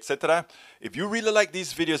fray, etc. If you really like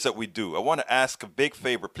these videos that we do, I want to ask a big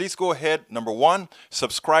favor. Please go ahead. Number one,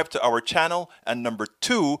 subscribe to our channel. And number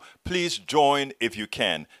two, please join if you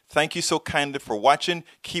can. Thank you so kindly for watching.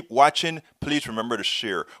 Keep watching. Please remember to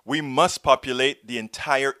share. We must populate the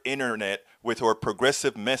entire internet with our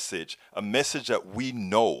progressive message, a message that we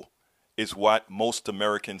know is what most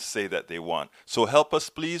Americans say that they want. So help us,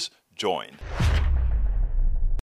 please join.